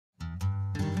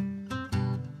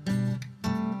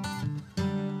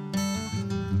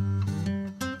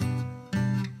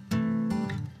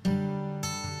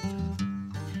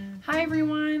Hi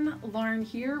everyone, Lauren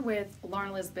here with Lauren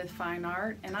Elizabeth Fine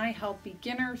Art, and I help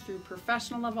beginner through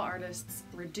professional level artists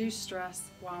reduce stress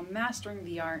while mastering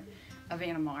the art of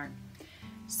animal art.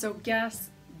 So guess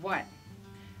what?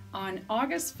 On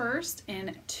August 1st,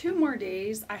 in 2 more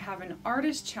days, I have an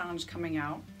artist challenge coming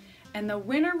out, and the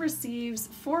winner receives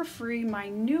for free my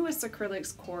newest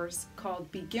acrylics course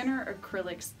called Beginner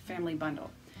Acrylics Family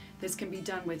Bundle. This can be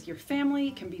done with your family,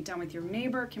 it can be done with your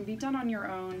neighbor, it can be done on your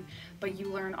own, but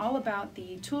you learn all about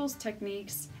the tools,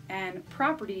 techniques, and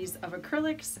properties of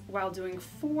acrylics while doing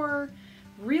 4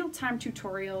 real-time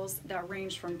tutorials that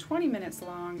range from 20 minutes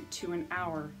long to an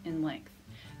hour in length.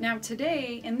 Now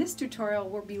today, in this tutorial,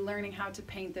 we'll be learning how to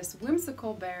paint this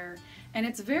whimsical bear, and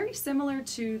it's very similar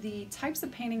to the types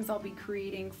of paintings I'll be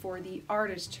creating for the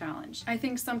artist challenge. I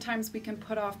think sometimes we can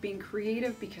put off being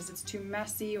creative because it's too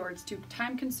messy or it's too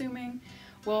time consuming.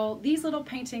 Well, these little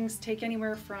paintings take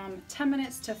anywhere from 10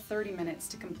 minutes to 30 minutes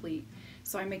to complete.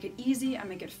 So I make it easy, I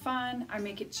make it fun, I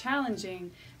make it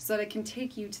challenging so that it can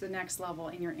take you to the next level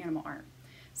in your animal art.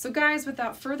 So guys,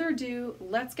 without further ado,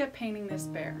 let's get painting this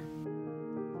bear.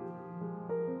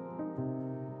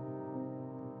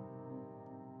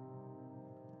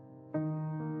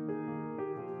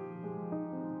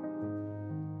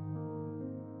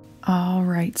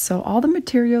 Alright, so all the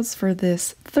materials for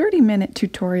this 30-minute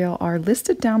tutorial are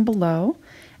listed down below,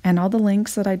 and all the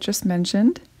links that I just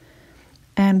mentioned.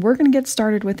 And we're going to get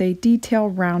started with a detail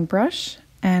round brush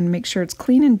and make sure it's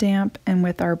clean and damp, and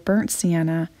with our burnt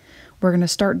sienna we're going to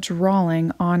start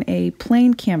drawing on a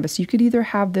plain canvas. You could either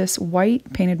have this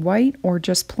white, painted white, or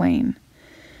just plain.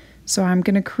 So I'm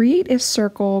going to create a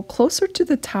circle closer to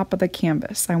the top of the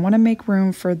canvas. I want to make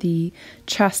room for the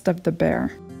chest of the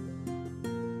bear.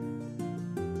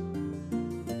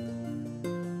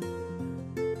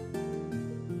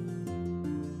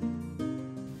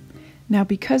 Now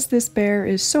because this bear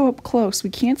is so up close, we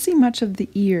can't see much of the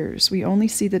ears, we only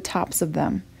see the tops of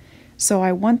them. So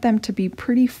I want them to be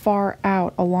pretty far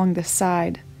out along the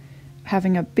side,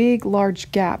 having a big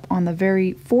large gap on the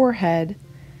very forehead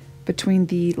between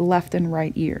the left and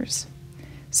right ears.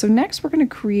 So next we're going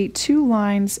to create 2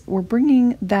 lines. We're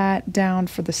bringing that down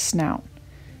for the snout.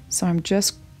 So I'm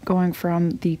just going from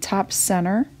the top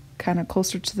center, kind of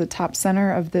closer to the top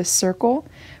center of this circle,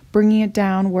 bringing it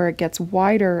down where it gets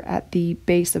wider at the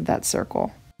base of that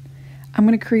circle. I'm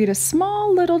going to create a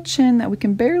small little chin that we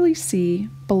can barely see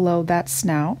below that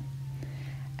snout.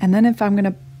 And then if I'm going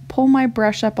to pull my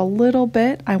brush up a little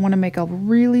bit, I want to make a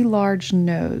really large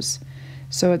nose.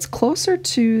 So it's closer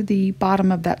to the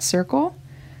bottom of that circle.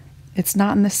 It's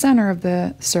not in the center of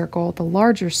the circle, the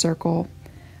larger circle.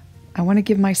 I want to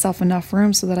give myself enough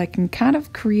room so that I can kind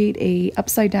of create a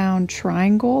upside down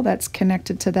triangle that's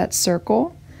connected to that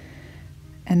circle.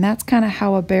 And that's kind of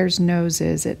how a bear's nose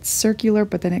is. It's circular,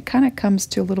 but then it kind of comes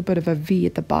to a little bit of a V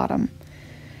at the bottom.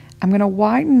 I'm going to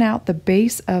widen out the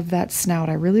base of that snout.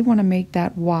 I really want to make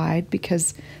that wide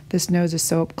because this nose is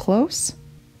so up close.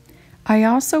 I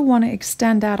also want to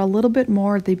extend out a little bit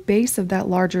more the base of that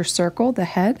larger circle, the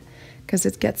head, because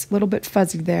it gets a little bit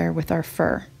fuzzy there with our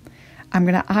fur. I'm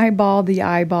going to eyeball the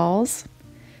eyeballs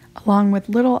along with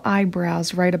little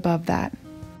eyebrows right above that.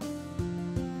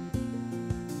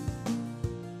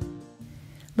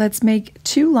 Let's make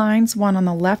 2 lines, one on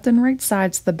the left and right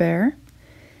sides of the bear.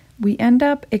 We end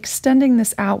up extending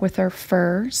this out with our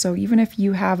fur, so even if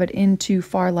you have it in too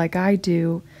far like I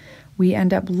do, we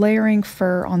end up layering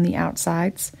fur on the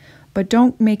outsides, but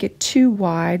don't make it too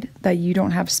wide that you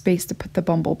don't have space to put the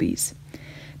bumblebees.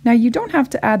 Now you don't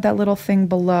have to add that little thing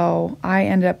below. I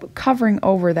end up covering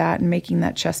over that and making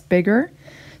that chest bigger.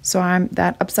 So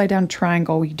that upside down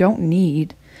triangle we don't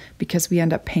need because we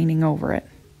end up painting over it.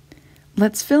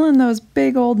 Let's fill in those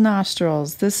big old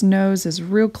nostrils. This nose is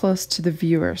real close to the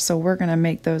viewer, so we're going to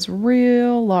make those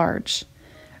real large.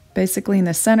 Basically in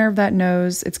the center of that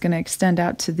nose, it's going to extend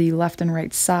out to the left and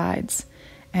right sides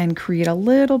and create a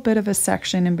little bit of a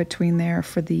section in between there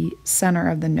for the center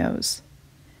of the nose.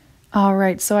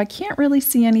 Alright, so I can't really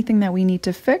see anything that we need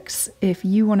to fix. If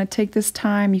you want to take this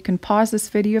time, you can pause this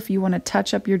video if you want to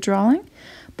touch up your drawing,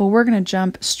 but we're going to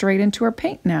jump straight into our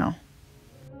paint now.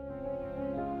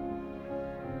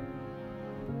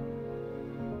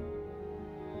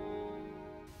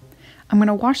 I'm going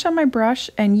to wash out my brush,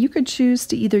 and you could choose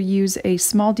to either use a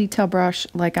small detail brush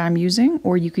like I'm using,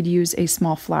 or you could use a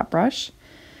small flat brush.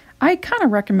 I kind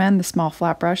of recommend the small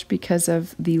flat brush because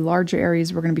of the larger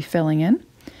areas we're going to be filling in.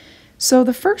 So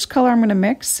the first color I'm going to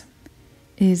mix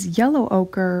is yellow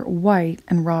ochre, white,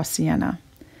 and raw sienna.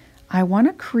 I want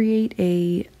to create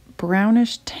a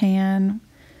brownish tan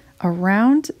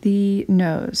around the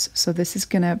nose. So this is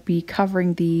going to be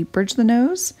covering the bridge of the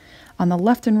nose on the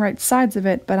left and right sides of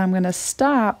it, but I'm going to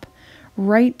stop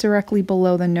right directly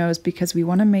below the nose because we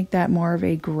want to make that more of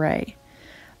a gray.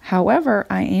 However,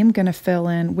 I am going to fill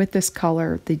in with this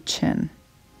color the chin.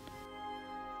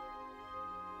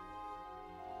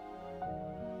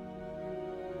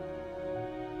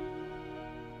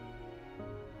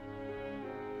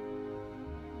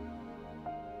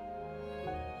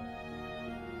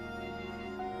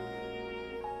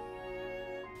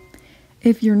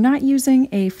 If you're not using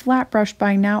a flat brush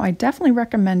by now, I definitely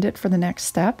recommend it for the next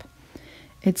step.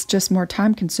 It's just more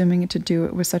time consuming to do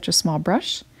it with such a small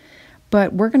brush.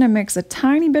 But we're going to mix a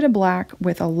tiny bit of black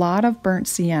with a lot of burnt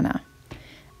sienna.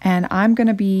 And I'm going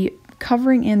to be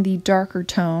covering in the darker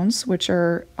tones, which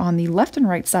are on the left and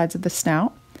right sides of the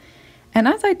snout. And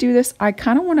as I do this, I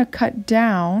kind of want to cut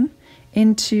down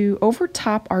into over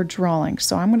top our drawing.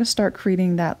 So I'm going to start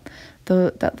creating that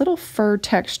little fur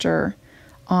texture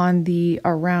on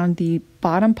around the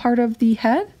bottom part of the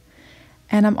head.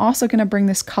 And I'm also going to bring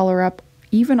this color up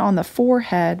even on the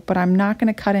forehead, but I'm not going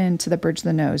to cut into the bridge of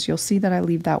the nose. You'll see that I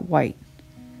leave that white.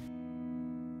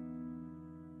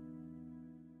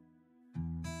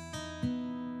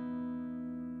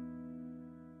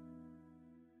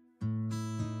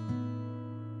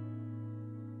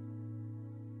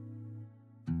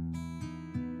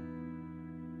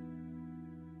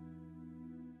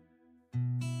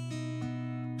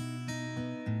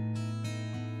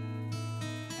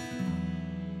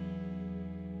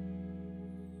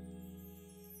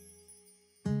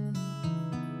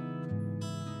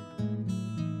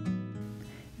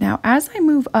 Now, as I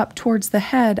move up towards the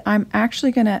head, I'm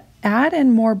actually going to add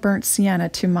in more burnt sienna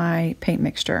to my paint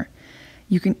mixture.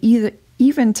 You can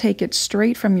even take it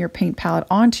straight from your paint palette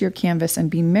onto your canvas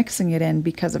and be mixing it in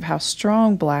because of how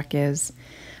strong black is.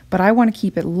 But I want to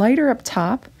keep it lighter up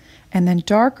top and then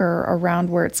darker around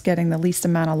where it's getting the least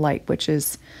amount of light, which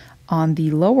is on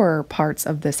the lower parts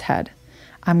of this head.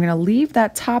 I'm going to leave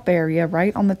that top area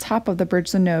right on the top of the bridge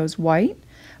of the nose white,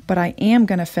 but I am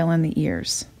going to fill in the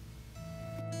ears.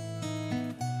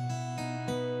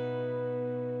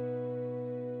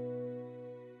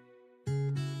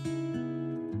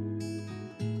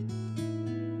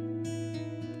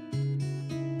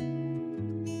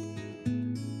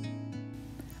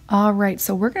 All right,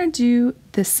 so we're going to do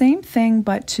the same thing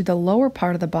but to the lower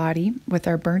part of the body with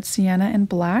our burnt sienna and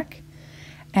black.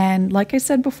 And like I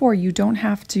said before, you don't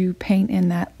have to paint in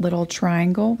that little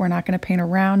triangle. We're not going to paint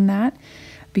around that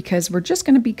because we're just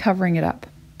going to be covering it up.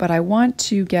 But I want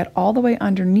to get all the way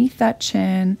underneath that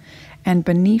chin and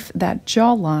beneath that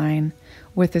jawline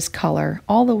with this color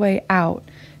all the way out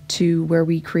to where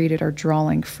we created our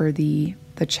drawing for the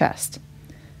chest.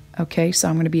 Okay, so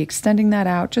I'm going to be extending that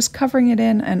out, just covering it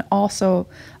in and also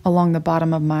along the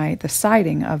bottom of the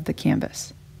siding of the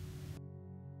canvas.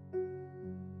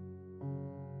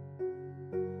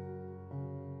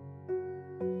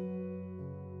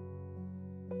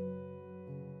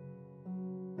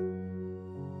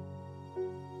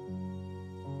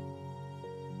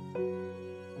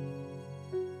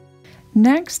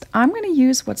 Next, I'm going to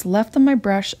use what's left on my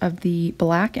brush of the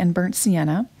black and burnt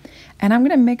sienna, and I'm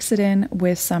going to mix it in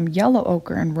with some yellow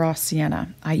ochre and raw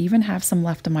sienna. I even have some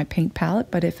left on my paint palette,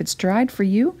 but if it's dried for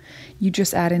you, you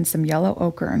just add in some yellow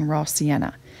ochre and raw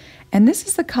sienna. And this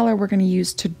is the color we're going to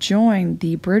use to join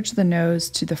the bridge of the nose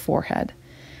to the forehead.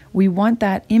 We want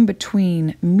that in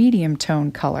between medium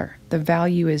tone color. The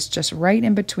value is just right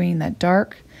in between that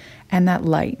dark and that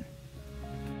light.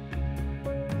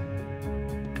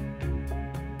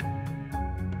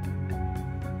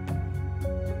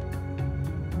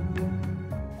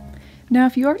 Now,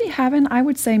 if you already haven't, I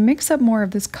would say mix up more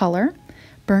of this color,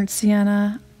 burnt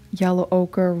sienna, yellow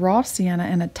ochre, raw sienna,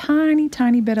 and a tiny,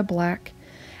 tiny bit of black.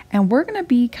 And we're going to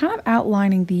be kind of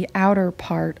outlining the outer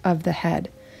part of the head.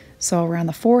 So around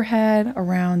the forehead,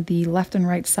 around the left and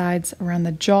right sides, around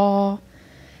the jaw.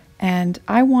 And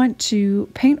I want to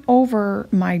paint over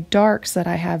my darks that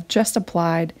I have just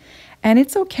applied. And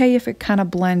it's okay if it kind of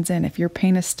blends in. If your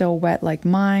paint is still wet like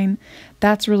mine,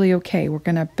 that's really okay. We're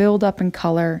going to build up in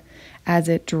color as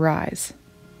it dries.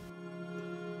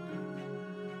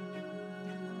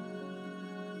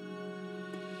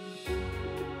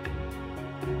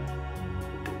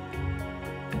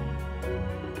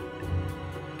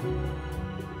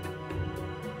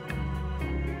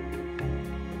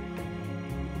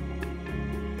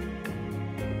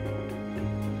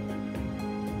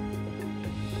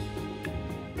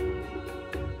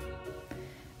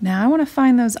 Now I want to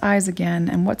find those eyes again,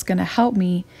 and what's going to help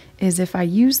me is if I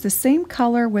use the same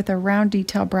color with a round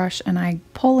detail brush and I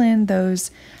pull in those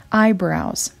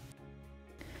eyebrows.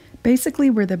 Basically,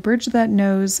 where the bridge of that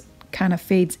nose kind of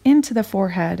fades into the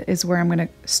forehead is where I'm going to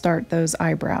start those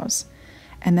eyebrows.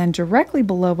 And then directly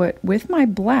below it with my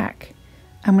black,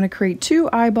 I'm going to create 2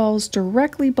 eyeballs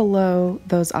directly below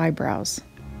those eyebrows.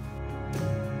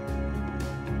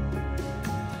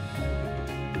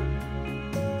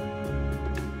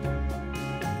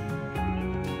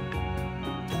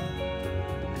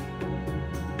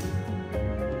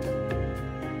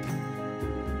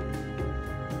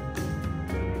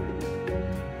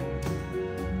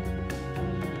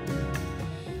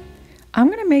 I'm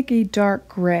going to make a dark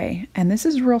gray, and this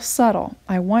is real subtle.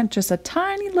 I want just a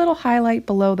tiny little highlight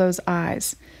below those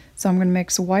eyes. So I'm going to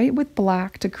mix white with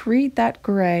black to create that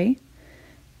gray,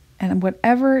 and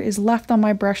whatever is left on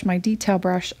my brush, my detail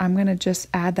brush, I'm going to just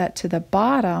add that to the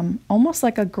bottom, almost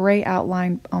like a gray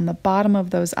outline on the bottom of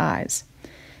those eyes.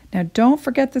 Now don't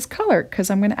forget this color,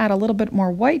 because I'm going to add a little bit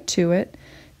more white to it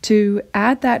to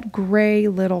add that gray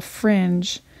little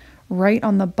fringe right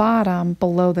on the bottom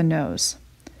below the nose.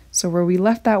 So where we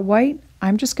left that white,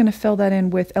 I'm just going to fill that in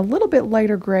with a little bit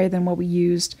lighter gray than what we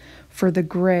used for the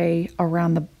gray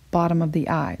around the bottom of the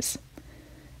eyes.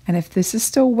 And if this is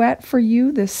still wet for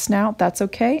you, this snout, that's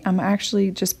okay. I'm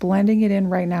actually just blending it in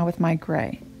right now with my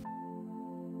gray.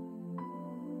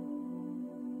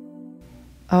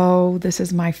 Oh, this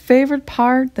is my favorite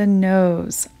part, the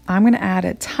nose. I'm going to add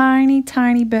a tiny,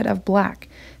 tiny bit of black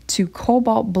to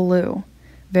Cobalt Blue,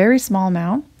 very small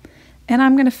amount. And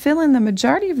I'm going to fill in the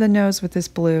majority of the nose with this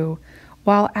blue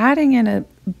while adding in a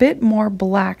bit more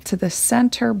black to the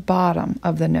center bottom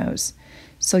of the nose.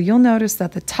 So you'll notice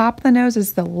that the top of the nose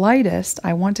is the lightest.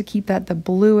 I want to keep that the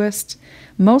bluest,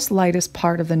 most lightest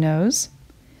part of the nose.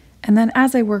 And then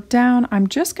as I work down, I'm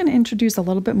just going to introduce a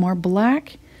little bit more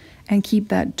black and keep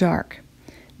that dark.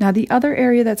 Now the other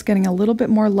area that's getting a little bit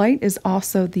more light is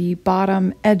also the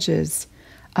bottom edges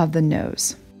of the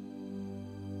nose.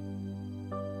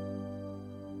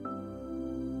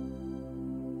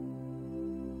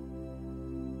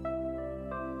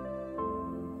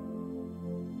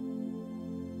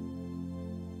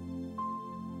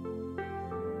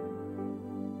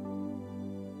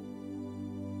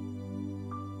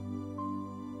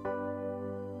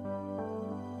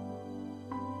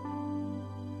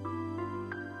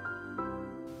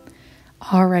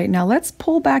 All right, now let's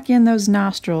pull back in those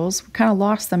nostrils. We kind of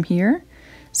lost them here.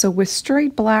 So with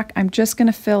straight black, I'm just going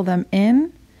to fill them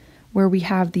in where we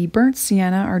have the burnt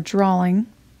sienna. Our drawing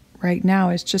right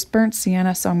now is just burnt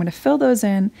sienna, so I'm going to fill those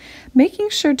in, making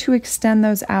sure to extend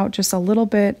those out just a little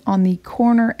bit on the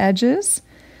corner edges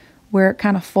where it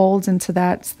kind of folds into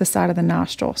that's the side of the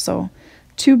nostril. So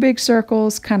 2 big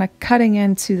circles kind of cutting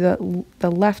into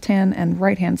the left hand and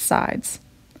right hand sides.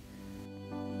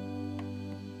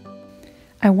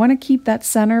 I want to keep that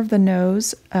center of the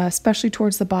nose, especially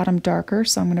towards the bottom, darker,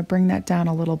 so I'm going to bring that down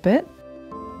a little bit.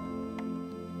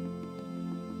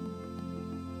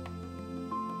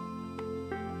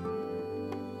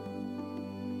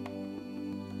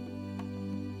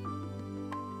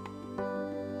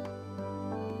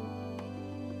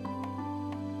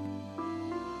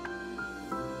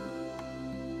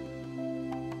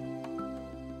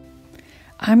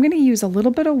 I'm going to use a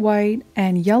little bit of white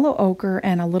and yellow ochre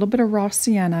and a little bit of raw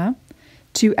sienna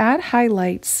to add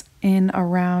highlights in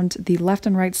around the left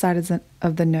and right sides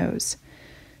of the nose.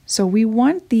 So we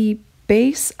want the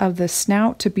base of the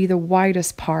snout to be the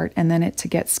widest part and then it to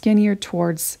get skinnier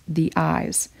towards the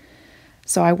eyes.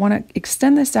 So I want to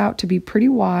extend this out to be pretty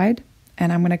wide,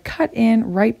 and I'm going to cut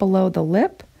in right below the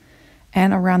lip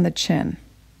and around the chin.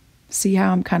 See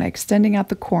how I'm kind of extending out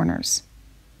the corners.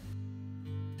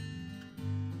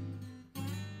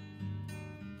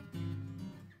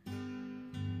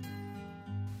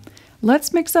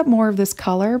 Let's mix up more of this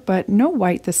color, but no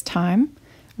white this time.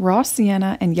 Raw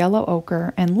sienna and yellow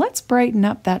ochre, and let's brighten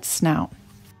up that snout.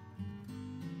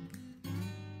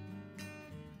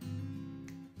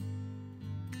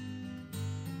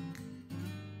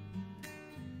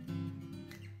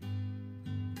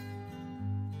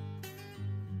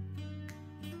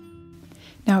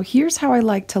 Now here's how I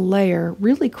like to layer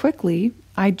really quickly.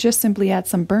 I just simply add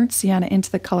some burnt sienna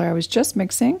into the color I was just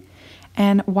mixing.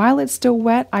 And while it's still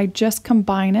wet, I just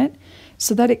combine it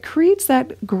so that it creates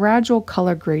that gradual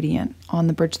color gradient on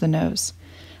the bridge of the nose.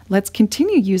 Let's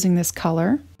continue using this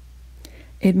color.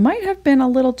 It might have been a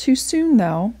little too soon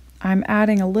though. I'm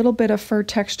adding a little bit of fur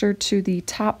texture to the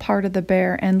top part of the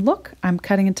bear, and look, I'm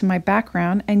cutting into my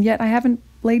background, and yet I haven't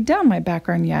laid down my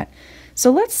background yet.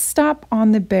 So let's stop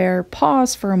on the bear,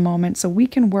 pause for a moment so we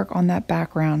can work on that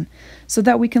background so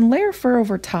that we can layer fur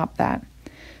over top that.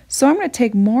 So I'm going to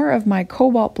take more of my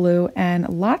cobalt blue and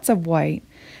lots of white,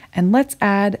 And let's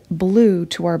add blue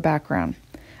to our background.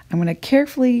 I'm going to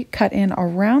carefully cut in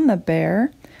around the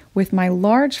bear. With my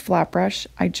large flat brush,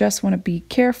 I just want to be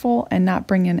careful and not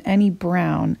bring in any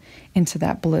brown into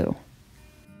that blue.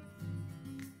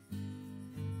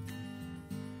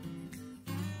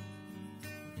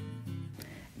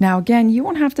 Now again, you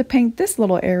won't have to paint this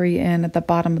little area in at the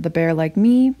bottom of the bear like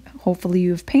me. Hopefully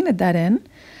you've painted that in.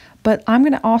 But I'm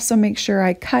going to also make sure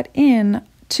I cut in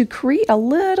to create a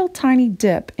little tiny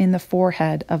dip in the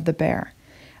forehead of the bear.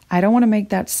 I don't want to make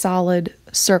that solid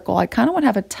circle. I kind of want to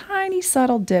have a tiny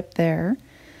subtle dip there.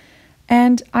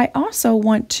 And I also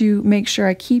want to make sure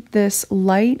I keep this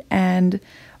light and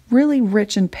really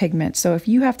rich in pigment. So if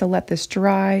you have to let this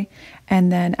dry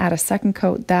and then add a second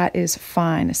coat, that is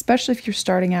fine. Especially if you're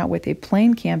starting out with a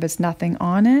plain canvas, nothing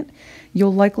on it,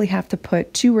 you'll likely have to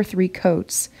put 2 or 3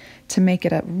 coats to make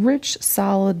it a rich,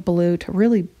 solid blue to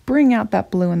really bring out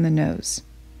that blue in the nose.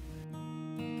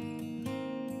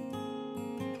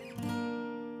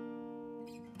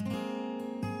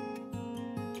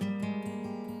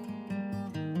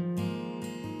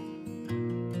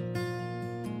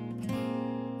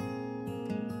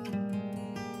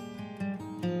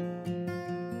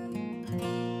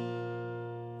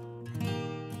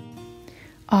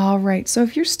 All right, so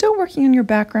if you're still working on your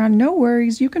background, no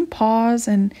worries. You can pause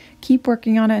and keep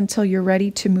working on it until you're ready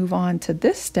to move on to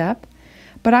this step.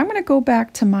 But I'm going to go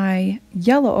back to my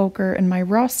yellow ochre and my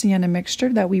raw sienna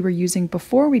mixture that we were using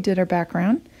before we did our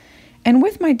background. And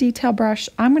with my detail brush,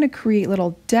 I'm going to create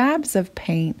little dabs of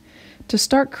paint to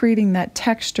start creating that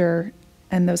texture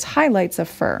and those highlights of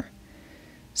fur.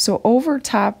 So over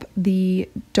top the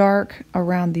dark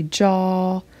around the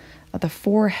jaw, the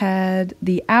forehead,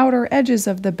 the outer edges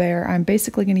of the bear, I'm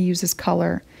basically going to use this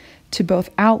color to both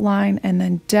outline and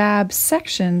then dab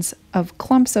sections of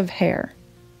clumps of hair.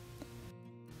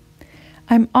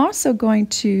 I'm also going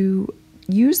to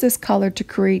use this color to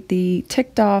create the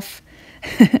ticked off,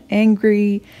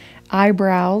 angry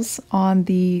eyebrows on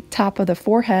the top of the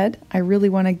forehead. I really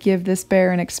want to give this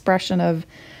bear an expression of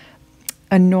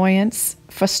annoyance,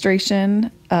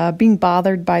 frustration, being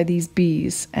bothered by these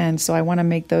bees, and so I want to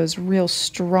make those real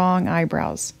strong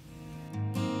eyebrows.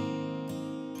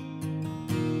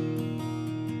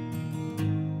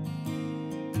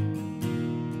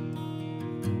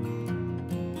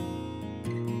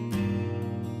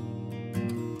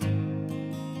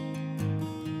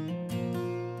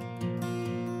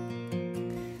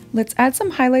 Let's add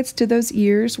some highlights to those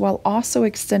ears while also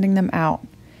extending them out.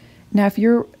 Now, if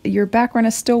your background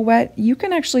is still wet, you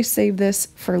can actually save this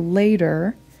for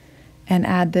later and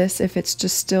add this if it's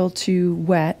just still too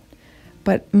wet.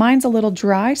 But mine's a little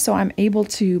dry, so I'm able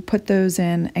to put those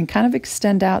in and kind of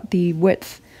extend out the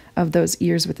width of those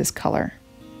ears with this color.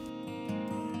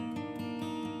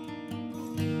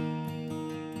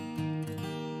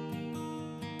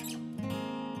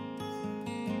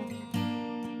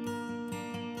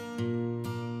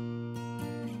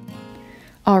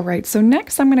 Alright, so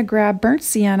next I'm going to grab burnt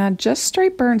sienna, just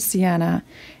straight burnt sienna,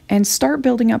 and start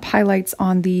building up highlights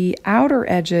on the outer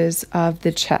edges of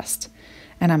the chest.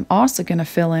 And I'm also going to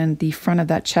fill in the front of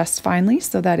that chest finally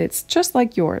so that it's just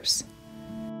like yours.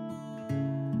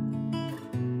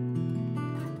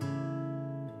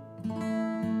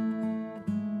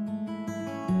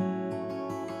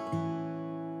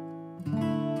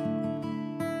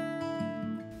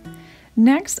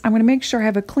 Next, I'm going to make sure I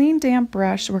have a clean, damp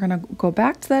brush. We're going to go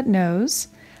back to that nose.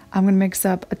 I'm going to mix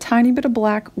up a tiny bit of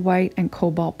black, white, and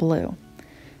cobalt blue.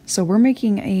 So we're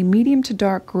making a medium to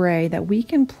dark gray that we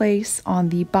can place on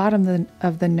the bottom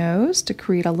of the nose to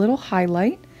create a little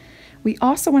highlight. We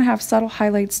also want to have subtle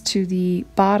highlights to the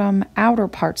bottom outer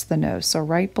parts of the nose, so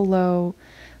right below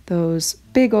those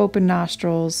big open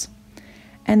nostrils.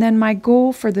 And then my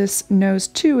goal for this nose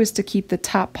too is to keep the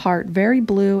top part very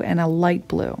blue and a light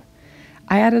blue.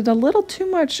 I added a little too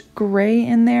much gray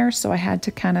in there, so I had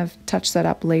to kind of touch that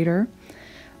up later.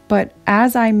 But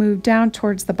as I move down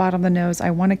towards the bottom of the nose,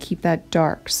 I want to keep that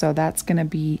dark. So that's going to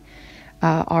be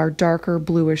our darker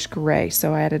bluish gray.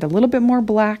 So I added a little bit more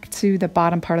black to the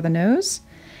bottom part of the nose.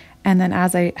 And then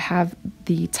as I have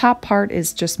the top part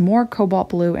is just more cobalt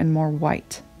blue and more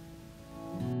white.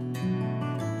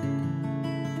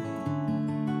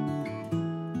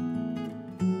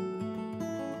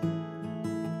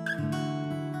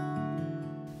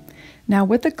 Now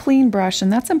with a clean brush,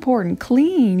 and that's important,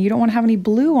 clean, you don't want to have any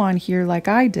blue on here like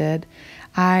I did.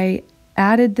 I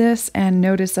added this and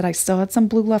noticed that I still had some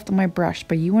blue left on my brush,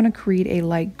 but you want to create a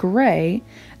light gray,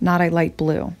 not a light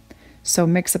blue. So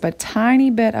mix up a tiny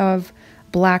bit of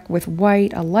black with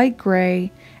white, a light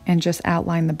gray, and just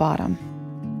outline the bottom.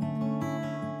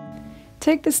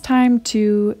 take this time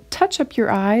to touch up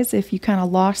your eyes if you kind of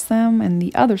lost them and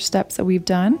the other steps that we've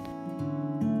done.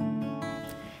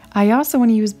 I also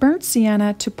want to use burnt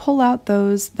sienna to pull out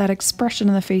that expression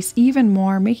in the face even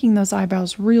more, making those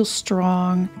eyebrows real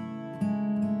strong.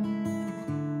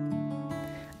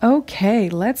 Okay,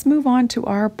 let's move on to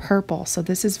our purple. So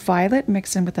this is violet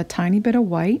mixed in with a tiny bit of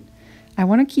white. I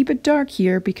want to keep it dark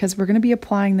here because we're going to be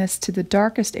applying this to the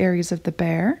darkest areas of the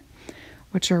bear,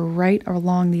 which are right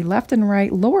along the left and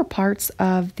right lower parts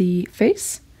of the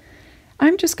face.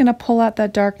 I'm just going to pull out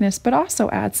that darkness, but also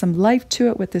add some life to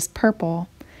it with this purple.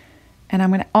 And I'm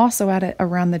going to also add it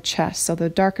around the chest, so the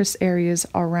darkest areas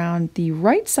around the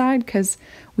right side, because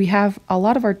we have a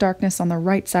lot of our darkness on the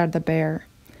right side of the bear.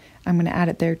 I'm going to add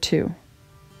it there too.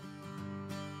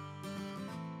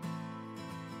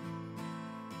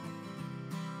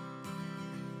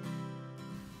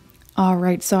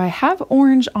 Alright, so I have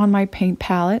orange on my paint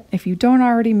palette. If you don't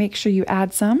already, make sure you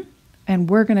add some. And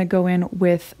we're going to go in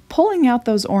with pulling out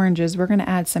those oranges. We're going to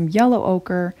add some yellow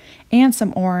ochre and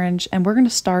some orange, and we're going to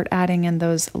start adding in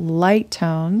those light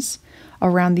tones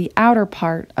around the outer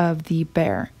part of the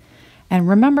bear. And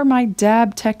remember my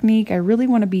dab technique. I really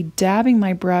want to be dabbing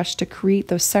my brush to create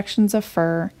those sections of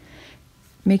fur,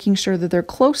 making sure that they're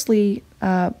closely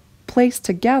placed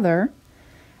together.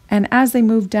 And as they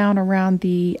move down around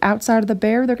the outside of the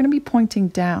bear, they're going to be pointing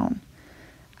down.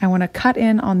 I want to cut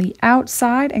in on the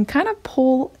outside and kind of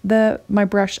pull my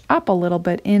brush up a little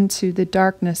bit into the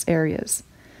darkness areas.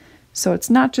 So it's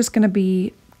not just going to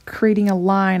be creating a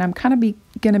line. I'm kind of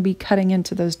going to be cutting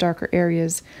into those darker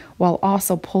areas while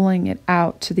also pulling it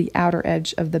out to the outer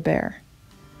edge of the bear.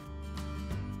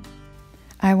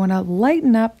 I want to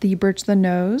lighten up the bridge of the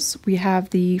nose. We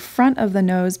have the front of the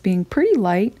nose being pretty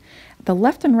light. The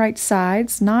left and right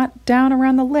sides, not down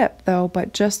around the lip though,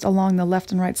 but just along the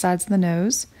left and right sides of the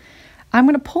nose. I'm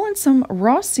going to pull in some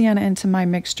raw sienna into my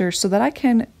mixture so that I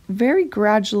can very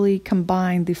gradually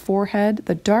combine the forehead,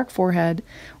 the dark forehead,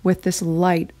 with this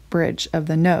light bridge of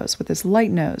the nose, with this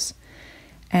light nose.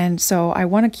 And so I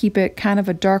want to keep it kind of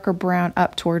a darker brown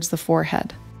up towards the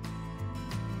forehead.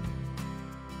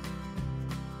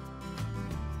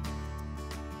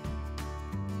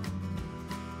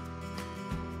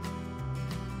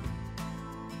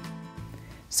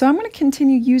 So I'm going to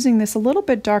continue using this a little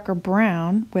bit darker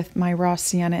brown with my raw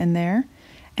sienna in there.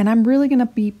 And I'm really going to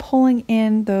be pulling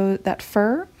in that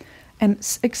fur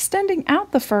and extending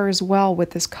out the fur as well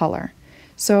with this color.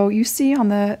 So you see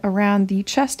around the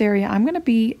chest area, I'm going to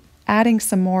be adding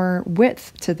some more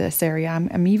width to this area.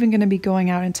 I'm even going to be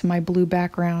going out into my blue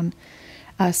background,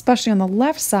 especially on the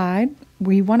left side.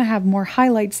 We want to have more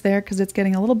highlights there because it's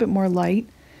getting a little bit more light.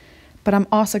 But I'm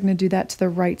also going to do that to the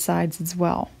right sides as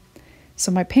well.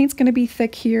 So my paint's going to be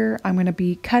thick here. I'm going to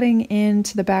be cutting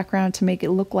into the background to make it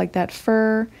look like that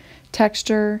fur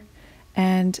texture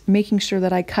and making sure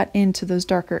that I cut into those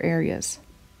darker areas.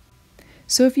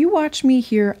 So if you watch me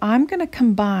here, I'm going to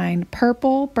combine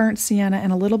purple, burnt sienna,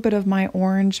 and a little bit of my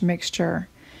orange mixture.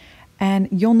 And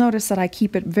you'll notice that I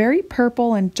keep it very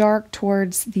purple and dark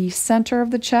towards the center of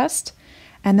the chest,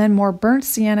 and then more burnt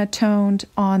sienna toned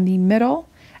on the middle,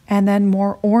 and then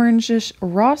more orangish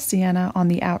raw sienna on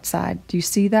the outside. Do you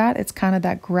see that? It's kind of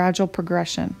that gradual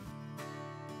progression.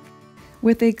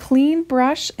 With a clean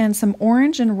brush and some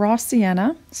orange and raw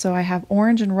sienna, so I have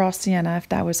orange and raw sienna if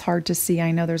that was hard to see.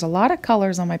 I know there's a lot of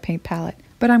colors on my paint palette,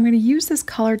 but I'm going to use this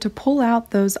color to pull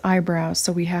out those eyebrows.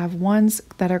 So we have ones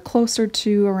that are closer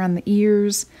to around the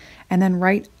ears, and then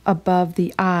right above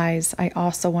the eyes, I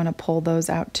also want to pull those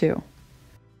out too.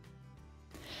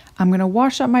 I'm going to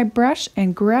wash up my brush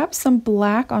and grab some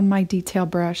black on my detail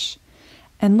brush,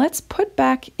 and let's put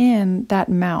back in that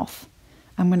mouth.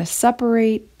 I'm going to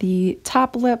separate the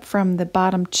top lip from the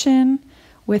bottom chin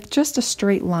with just a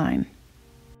straight line.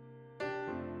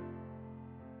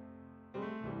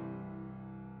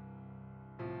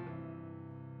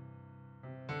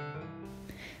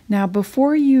 Now,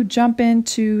 before you jump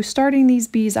into starting these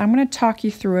bees, I'm going to talk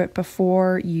you through it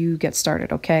before you get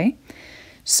started, okay?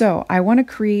 So I want to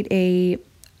create a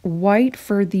white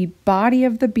for the body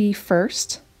of the bee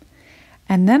first,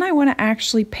 and then I want to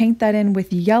actually paint that in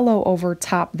with yellow over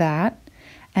top that,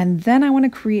 and then I want to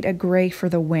create a gray for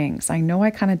the wings. I know I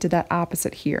kind of did that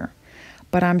opposite here,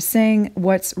 but I'm saying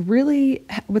what's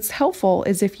helpful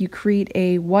is if you create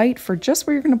a white for just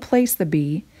where you're going to place the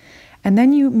bee, and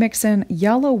then you mix in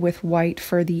yellow with white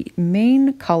for the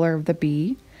main color of the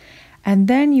bee, and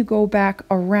then you go back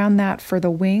around that for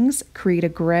the wings, create a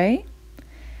gray.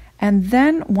 And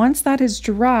then once that is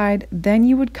dried, then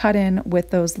you would cut in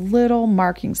with those little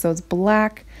markings, those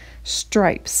black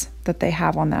stripes that they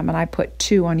have on them. And I put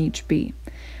 2 on each bee.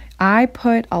 I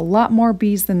put a lot more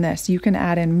bees than this. You can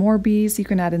add in more bees, you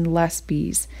can add in less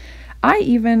bees. I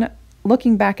even,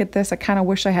 looking back at this, I kind of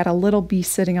wish I had a little bee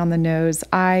sitting on the nose.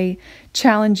 I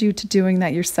challenge you to doing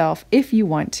that yourself if you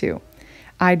want to.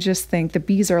 I just think the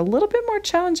bees are a little bit more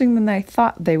challenging than I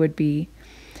thought they would be.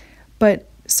 But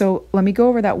so let me go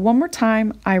over that one more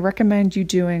time. I recommend you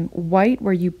doing white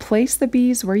where you place the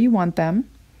bees where you want them.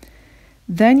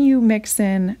 Then you mix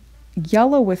in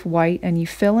yellow with white and you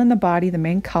fill in the body, the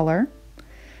main color.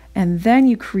 And then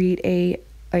you create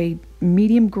a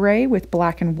medium gray with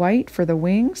black and white for the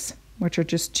wings, which are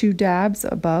just 2 dabs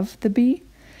above the bee.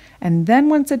 And then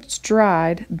once it's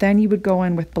dried, then you would go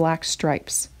in with black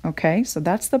stripes. Okay, so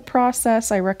that's the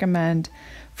process I recommend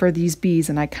for these bees,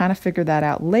 and I kind of figured that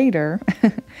out later.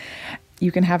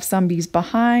 You can have some bees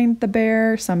behind the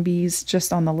bear, some bees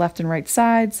just on the left and right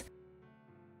sides.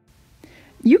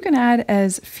 You can add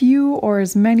as few or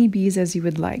as many bees as you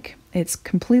would like. It's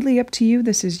completely up to you.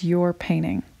 This is your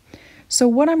painting. So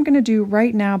what I'm going to do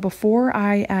right now before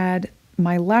I add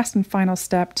my last and final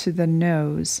step to the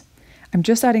nose, I'm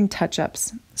just adding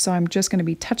touch-ups. So I'm just going to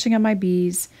be touching up my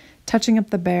bees, touching up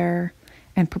the bear,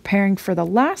 and preparing for the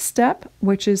last step,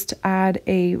 which is to add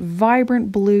a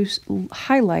vibrant blue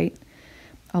highlight,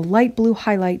 a light blue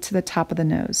highlight to the top of the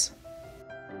nose.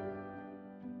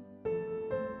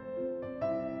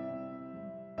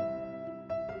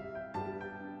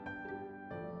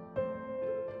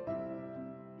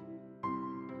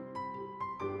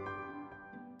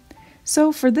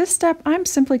 So for this step, I'm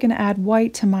simply going to add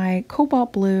white to my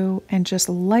cobalt blue and just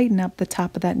lighten up the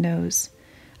top of that nose.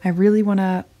 I really want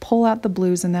to pull out the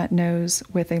blues in that nose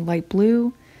with a light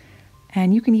blue,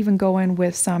 and you can even go in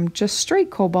with some just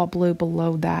straight cobalt blue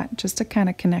below that, just to kind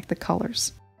of connect the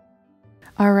colors.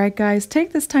 All right, guys,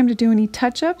 take this time to do any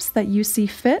touch-ups that you see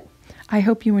fit. I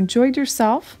hope you enjoyed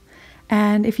yourself.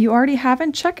 And if you already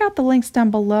haven't, check out the links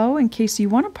down below in case you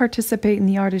want to participate in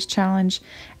the Artist Challenge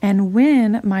and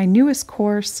win my newest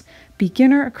course,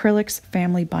 Beginner Acrylics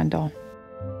Family Bundle.